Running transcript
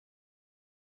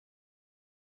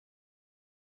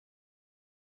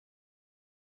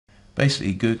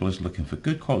Basically, Google is looking for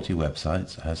good quality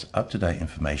websites, has up-to-date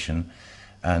information,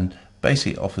 and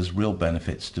basically offers real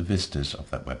benefits to visitors of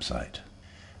that website.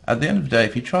 At the end of the day,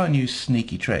 if you try and use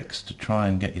sneaky tricks to try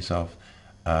and get yourself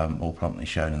more prominently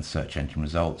shown in search engine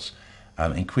results,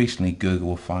 increasingly Google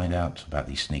will find out about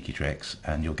these sneaky tricks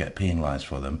and you'll get penalized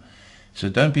for them. So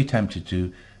don't be tempted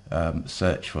to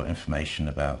search for information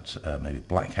about maybe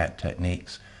black hat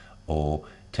techniques or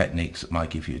techniques that might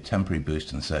give you a temporary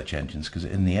boost in the search engines, because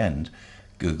in the end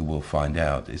Google will find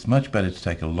out. It's much better to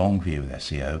take a long view with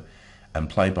SEO and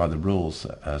play by the rules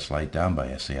that are laid down by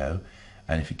SEO,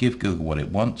 and if you give Google what it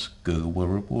wants, Google will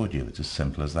reward you. It's as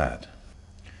simple as that.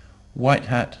 White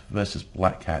hat versus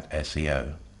black hat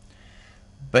SEO.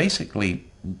 Basically,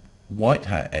 white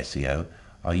hat SEO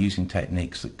are using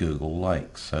techniques that Google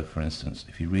likes. So for instance,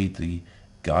 if you read the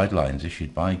guidelines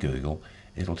issued by Google,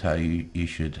 it'll tell you you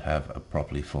should have a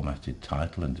properly formatted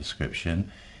title and description.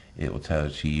 It will tell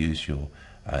you to use your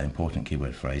important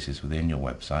keyword phrases within your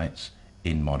websites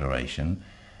in moderation,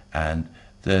 and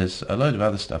there's a load of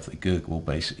other stuff that Google will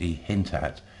basically hint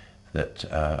at that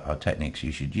are techniques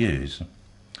you should use.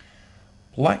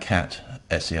 Black hat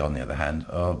SEO, on the other hand,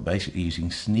 are basically using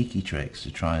sneaky tricks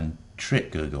to try and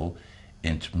trick Google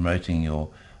into promoting your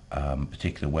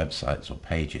particular websites or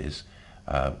pages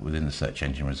within the search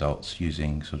engine results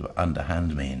using sort of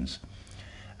underhand means.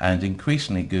 And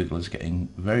increasingly Google is getting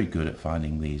very good at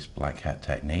finding these black hat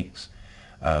techniques.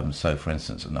 So for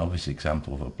instance, an obvious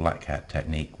example of a black hat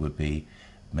technique would be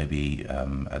maybe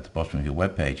at the bottom of your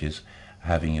web pages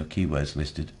having your keywords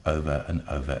listed over and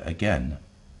over again.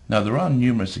 Now, there are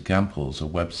numerous examples of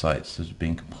websites that have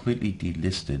been completely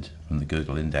delisted from the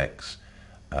Google index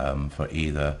for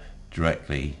either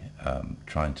directly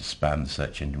trying to spam the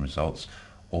search engine results,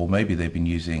 or maybe they've been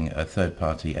using a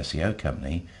third-party SEO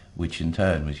company which in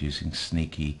turn was using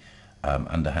sneaky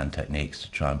underhand techniques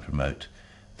to try and promote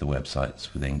the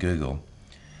websites within Google.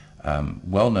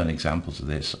 Well-known examples of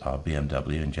this are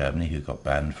BMW in Germany, who got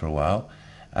banned for a while,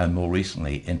 and more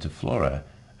recently Interflora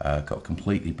got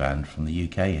completely banned from the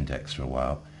UK index for a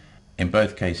while. In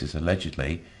both cases,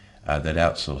 allegedly, they'd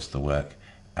outsourced the work,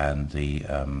 and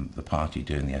the party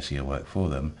doing the SEO work for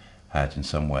them had in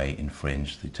some way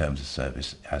infringed the terms of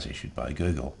service as issued by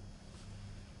Google.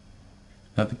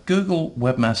 Now, the Google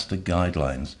Webmaster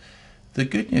Guidelines. The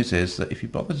good news is that if you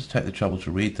bother to take the trouble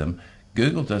to read them,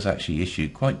 Google does actually issue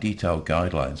quite detailed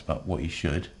guidelines about what you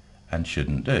should and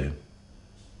shouldn't do.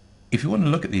 If you want to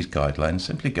look at these guidelines,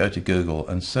 simply go to Google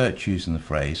and search using the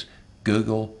phrase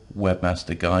Google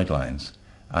Webmaster Guidelines,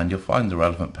 and you'll find the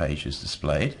relevant pages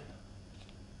displayed.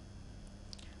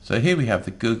 So here we have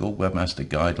the Google Webmaster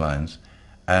Guidelines,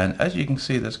 and as you can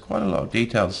see, there's quite a lot of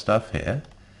detailed stuff here,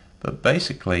 but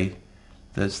basically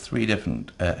there's three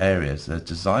different areas. There's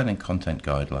design and content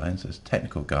guidelines, there's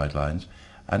technical guidelines,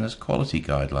 and there's quality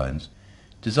guidelines.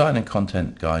 Design and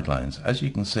content guidelines, as you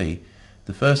can see,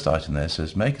 the first item there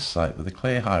says make a site with a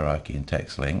clear hierarchy and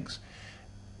text links.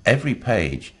 Every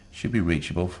page should be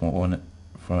reachable from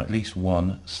at least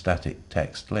one static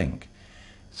text link.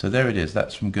 So there it is,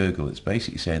 that's from Google. It's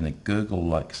basically saying that Google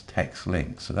likes text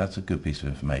links, so that's a good piece of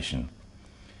information.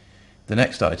 The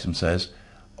next item says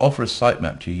offer a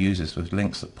sitemap to your users with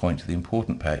links that point to the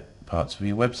important parts of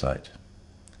your website.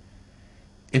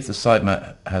 If the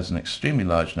sitemap has an extremely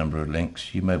large number of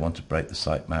links, you may want to break the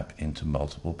sitemap into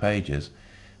multiple pages.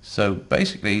 So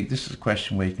basically, this is a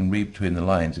question where you can read between the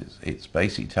lines. It's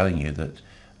basically telling you that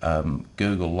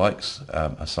Google likes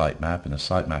a sitemap, and a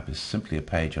sitemap is simply a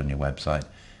page on your website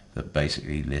that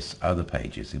basically lists other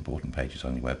pages, important pages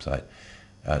on your website.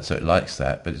 So it likes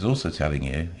that, but it's also telling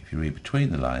you, if you read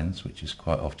between the lines, which is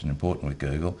quite often important with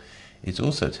Google, it's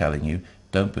also telling you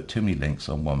don't put too many links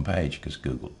on one page, because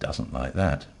Google doesn't like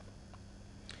that.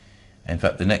 In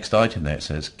fact, the next item there, it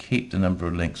says keep the number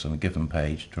of links on a given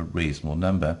page to a reasonable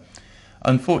number.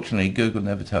 Unfortunately, Google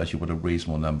never tells you what a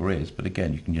reasonable number is, but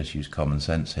again, you can just use common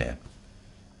sense here.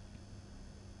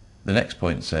 The next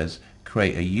point says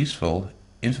create a useful,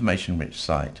 information-rich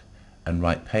site and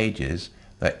write pages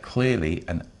that clearly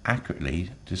and accurately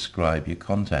describe your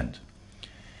content.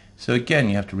 So again,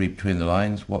 you have to read between the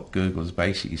lines. What Google is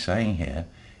basically saying here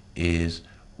is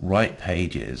write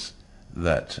pages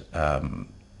that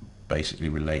basically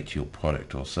relate to your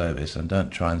product or service, and don't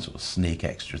try and sort of sneak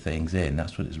extra things in.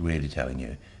 That's what it's really telling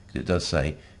you, because it does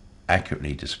say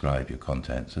accurately describe your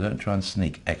content. So don't try and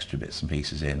sneak extra bits and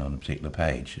pieces in on a particular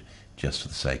page just for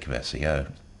the sake of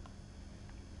SEO.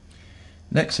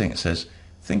 Next thing it says,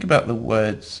 think about the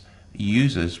words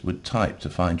users would type to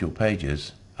find your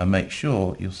pages, and make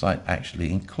sure your site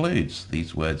actually includes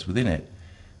these words within it.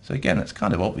 So again, it's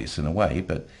kind of obvious in a way,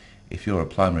 but if you're a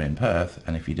plumber in Perth,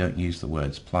 and if you don't use the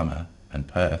words plumber and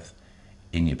Perth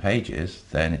in your pages,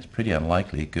 then it's pretty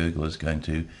unlikely Google is going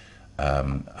to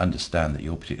understand that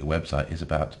your particular website is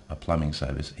about a plumbing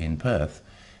service in Perth.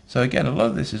 So again, a lot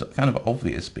of this is kind of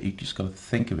obvious, but you've just got to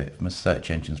think of it from a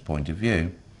search engine's point of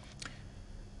view.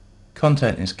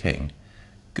 Content is king.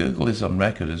 Google is on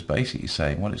record as basically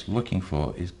saying what it's looking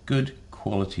for is good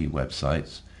quality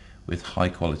websites with high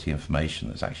quality information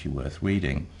that's actually worth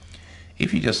reading.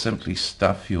 If you just simply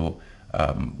stuff your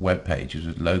web pages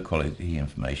with low quality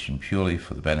information purely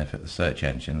for the benefit of the search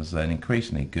engines, then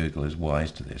increasingly Google is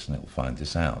wise to this and it will find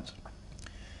this out.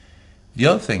 The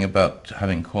other thing about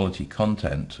having quality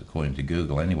content, according to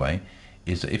Google anyway,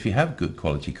 is that if you have good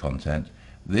quality content,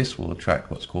 this will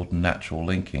attract what's called natural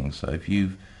linking. So if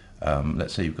you've,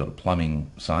 let's say you've got a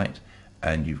plumbing site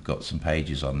and you've got some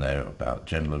pages on there about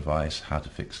general advice, how to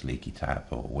fix leaky tap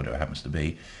or whatever it happens to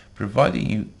be, providing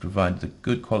you provide the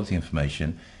good quality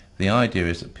information, the idea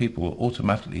is that people will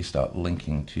automatically start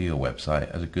linking to your website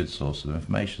as a good source of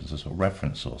information, as a sort of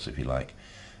reference source if you like.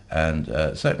 And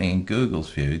certainly in Google's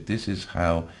view, this is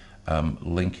how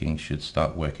linking should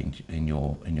start working in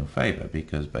your favor,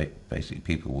 because basically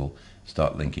people will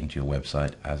start linking to your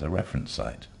website as a reference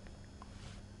site.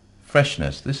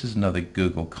 Freshness, this is another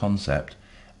Google concept,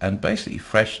 and basically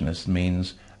freshness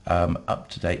means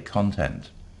up-to-date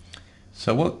content.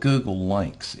 So what Google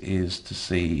likes is to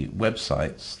see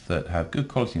websites that have good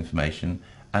quality information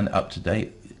and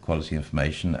up-to-date quality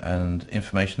information and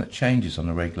information that changes on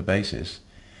a regular basis.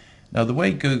 Now the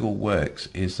way Google works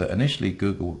is that initially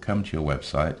Google will come to your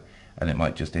website and it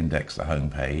might just index the home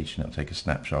page and it'll take a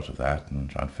snapshot of that and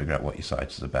try and figure out what your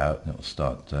site is about, and it'll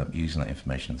start using that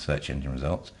information in search engine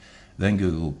results. Then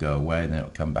Google will go away and then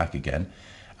it'll come back again.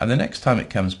 And the next time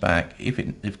it comes back,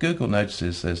 if Google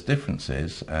notices there's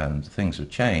differences and things have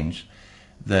changed,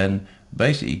 then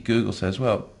basically Google says,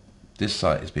 well, this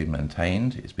site has been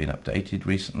maintained, it's been updated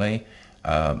recently,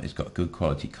 it's got good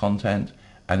quality content,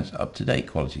 and it's up-to-date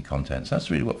quality content. So that's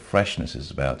really what freshness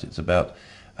is about. It's about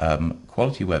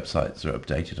quality websites that are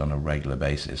updated on a regular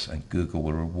basis, and Google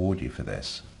will reward you for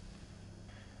this.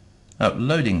 Now,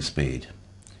 loading speed.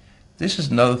 This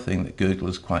is another thing that Google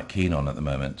is quite keen on at the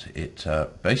moment. It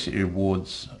basically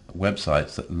rewards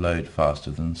websites that load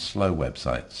faster than slow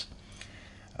websites.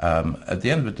 At the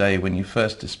end of the day, when you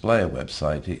first display a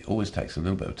website, it always takes a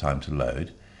little bit of time to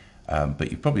load.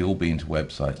 But you've probably all been to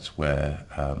websites where,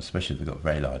 especially if they've got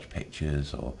very large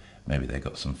pictures, or maybe they've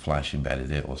got some flash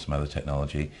embedded in it or some other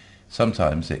technology,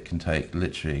 sometimes it can take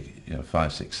literally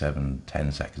 5, 6, 7,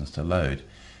 10 seconds to load.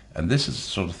 And this is the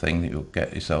sort of thing that you'll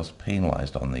get yourselves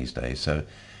penalized on these days. So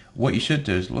what you should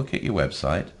do is look at your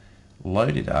website,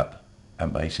 load it up,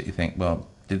 and basically think, well,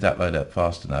 did that load up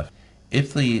fast enough?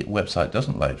 If the website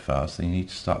doesn't load fast, then you need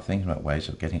to start thinking about ways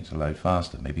of getting it to load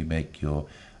faster. Maybe make your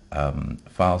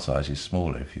file sizes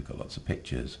smaller if you've got lots of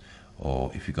pictures,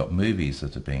 or if you've got movies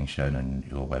that are being shown on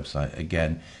your website.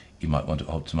 Again, you might want to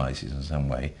optimize it in some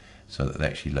way so that they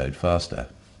actually load faster.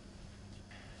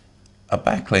 A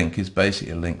backlink is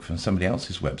basically a link from somebody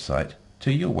else's website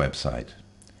to your website.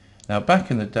 Now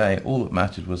back in the day, all that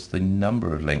mattered was the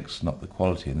number of links, not the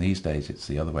quality, and these days it's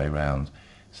the other way around.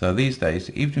 So these days,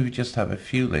 even if you just have a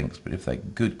few links, but if they're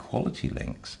good quality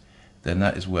links, then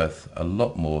that is worth a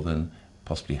lot more than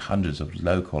possibly hundreds of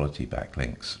low quality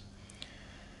backlinks.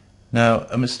 Now,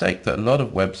 a mistake that a lot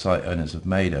of website owners have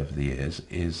made over the years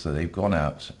is that they've gone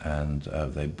out and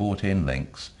they bought in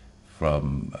links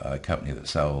from a company that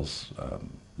sells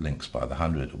links by the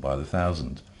 100 or by the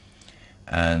 1,000.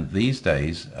 And these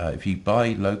days, if you buy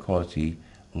low quality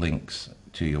links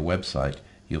to your website,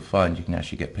 you'll find you can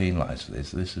actually get penalized for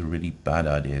this. This is a really bad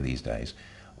idea these days.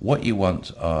 What you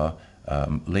want are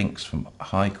links from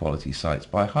high quality sites.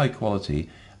 By high quality,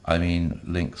 I mean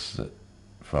links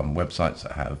from websites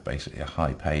that have basically a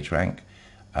high page rank,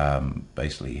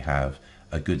 basically have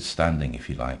a good standing, if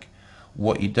you like.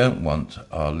 What you don't want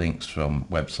are links from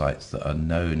websites that are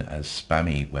known as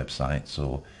spammy websites,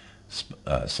 or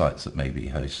sites that maybe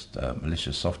host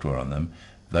malicious software on them.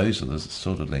 Those are the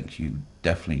sort of links you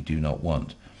definitely do not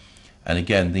want. And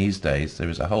again, these days there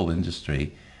is a whole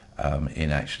industry in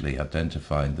actually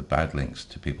identifying the bad links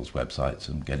to people's websites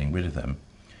and getting rid of them.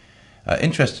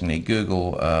 Interestingly,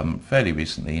 Google fairly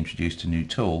recently introduced a new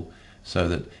tool so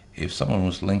that if someone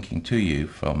was linking to you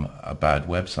from a bad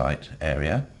website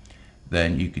area,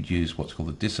 then you could use what's called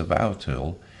the disavow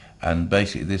tool, and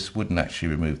basically this wouldn't actually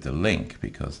remove the link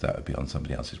because that would be on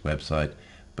somebody else's website,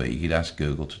 but you could ask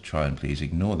Google to try and please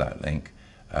ignore that link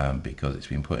because it's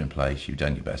been put in place, you've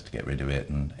done your best to get rid of it,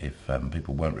 and if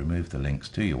people won't remove the links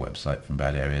to your website from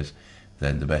bad areas,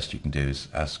 then the best you can do is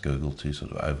ask Google to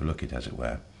sort of overlook it, as it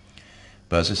were.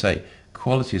 But as I say,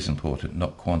 quality is important,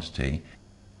 not quantity.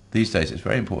 These days it's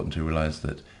very important to realize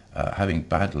that having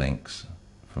bad links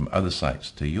from other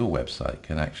sites to your website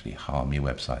can actually harm your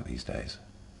website these days.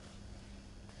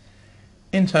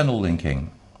 Internal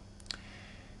linking.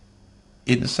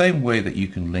 In the same way that you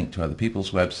can link to other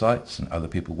people's websites and other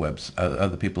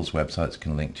people's websites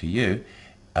can link to you,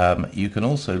 you can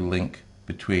also link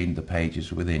between the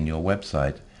pages within your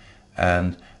website.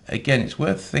 And again, it's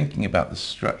worth thinking about the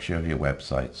structure of your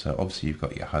website. So obviously you've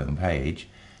got your home page,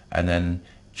 and then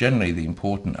generally the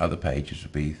important other pages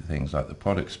would be things like the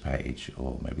products page,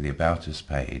 or maybe the about us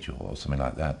page, or something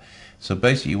like that. So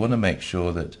basically you want to make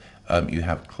sure that you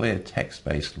have clear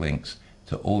text-based links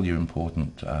to all your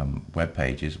important web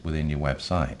pages within your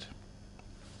website.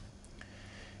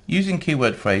 Using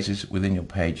keyword phrases within your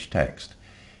page text.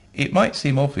 It might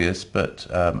seem obvious, but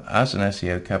as an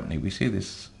SEO company, we see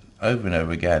this over and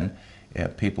over again.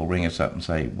 People ring us up and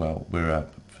say, well, we're,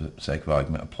 for the sake of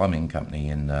argument, a plumbing company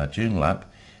in Joondalup,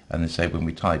 and they say when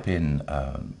we type in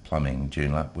plumbing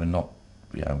Joondalup, we're not,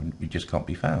 we just can't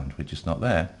be found. We're just not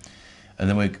there. And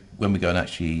then when we go and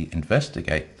actually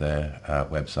investigate their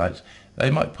websites, they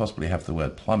might possibly have the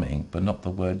word plumbing, but not the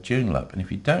word Joondalup. And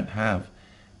if you don't have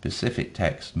specific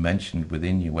text mentioned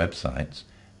within your websites,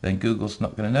 then Google's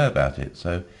not going to know about it.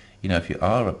 So, if you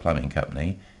are a plumbing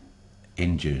company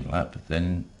in Joondalup,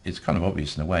 then it's kind of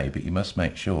obvious in a way, but you must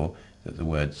make sure that the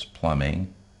words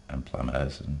plumbing and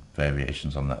plumbers and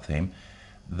variations on that theme,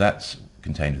 that's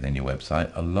contained within your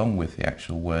website, along with the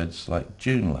actual words like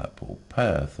Joondalup or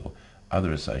Perth or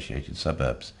other associated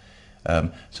suburbs.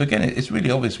 So again, it's really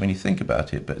obvious when you think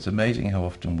about it, but it's amazing how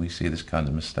often we see this kind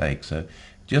of mistake. So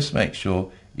just make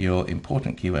sure your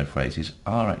important keyword phrases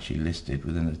are actually listed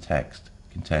within the text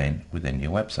contained within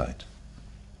your website.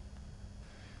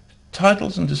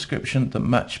 Titles and description that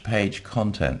match page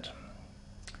content.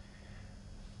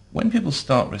 When people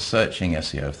start researching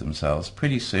SEO for themselves,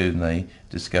 pretty soon they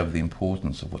discover the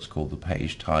importance of what's called the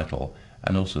page title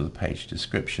and also the page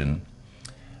description.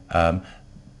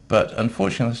 But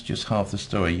unfortunately, that's just half the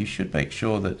story. You should make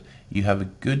sure that you have a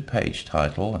good page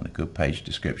title and a good page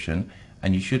description,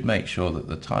 and you should make sure that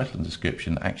the title and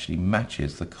description actually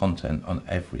matches the content on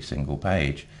every single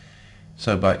page.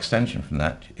 So by extension from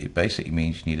that, it basically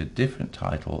means you need a different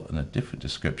title and a different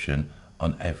description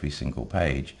on every single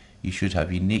page. You should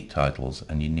have unique titles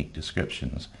and unique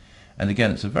descriptions. And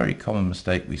again, it's a very common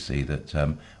mistake we see that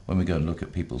when we go and look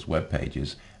at people's web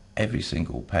pages, every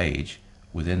single page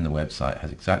within the website has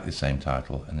exactly the same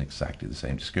title and exactly the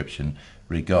same description,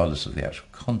 regardless of the actual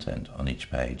content on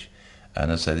each page. And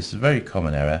as I say, this is a very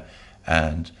common error,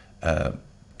 and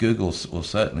Google will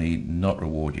certainly not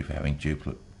reward you for having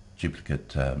duplicate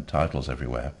titles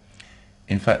everywhere.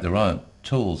 In fact, there are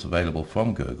tools available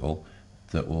from Google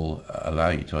that will allow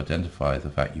you to identify the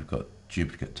fact you've got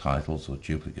duplicate titles or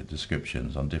duplicate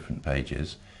descriptions on different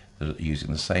pages that are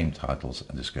using the same titles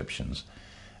and descriptions.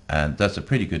 And that's a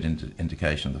pretty good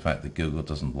indication of the fact that Google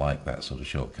doesn't like that sort of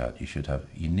shortcut. You should have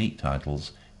unique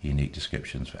titles, unique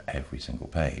descriptions for every single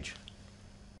page.